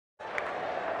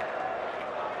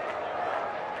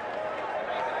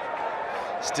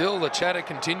Still, the chatter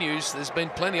continues. There's been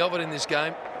plenty of it in this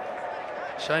game.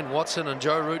 Shane Watson and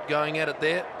Joe Root going at it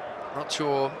there. Not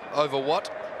sure over what.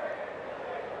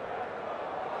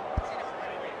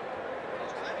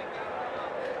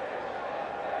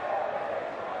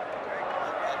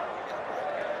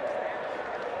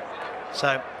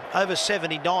 So over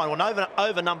 79, well,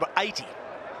 over number 80,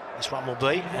 this one will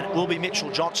be, and it will be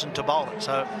Mitchell Johnson to bowl it.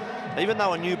 So even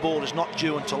though a new ball is not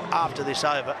due until after this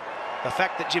over, the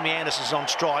fact that Jimmy Anderson's on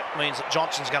strike means that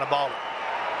Johnson's going to bowl it.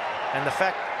 And the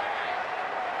fact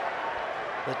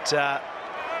that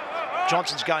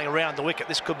Johnson's going around the wicket,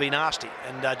 this could be nasty.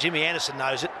 And Jimmy Anderson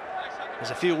knows it.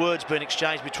 There's a few words being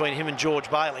exchanged between him and George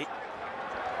Bailey.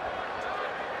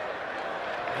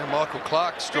 And Michael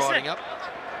Clarke striding up.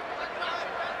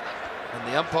 And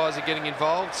the umpires are getting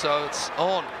involved, so it's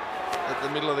on at the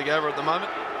middle of the over at the moment.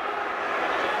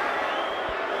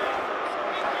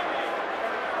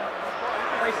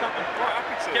 Play something.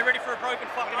 Get ready for a broken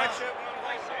fucking arm.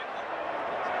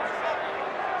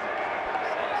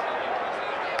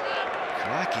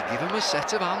 Clarke, give him a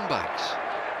set of handbags.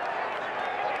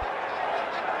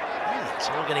 It's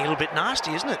all getting a little bit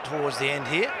nasty, isn't it, towards the end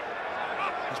here?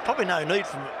 There's probably no need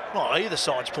from either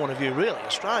side's point of view, really.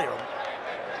 Australia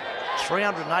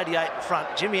 388 in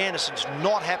front. Jimmy Anderson's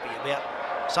not happy about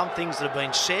some things that have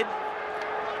been said.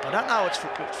 I don't know if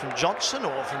it's from Johnson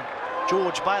or from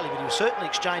George Bailey, but he was certainly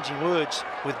exchanging words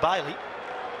with Bailey.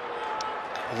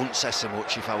 I wouldn't say so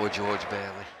much if I were George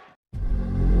Bailey.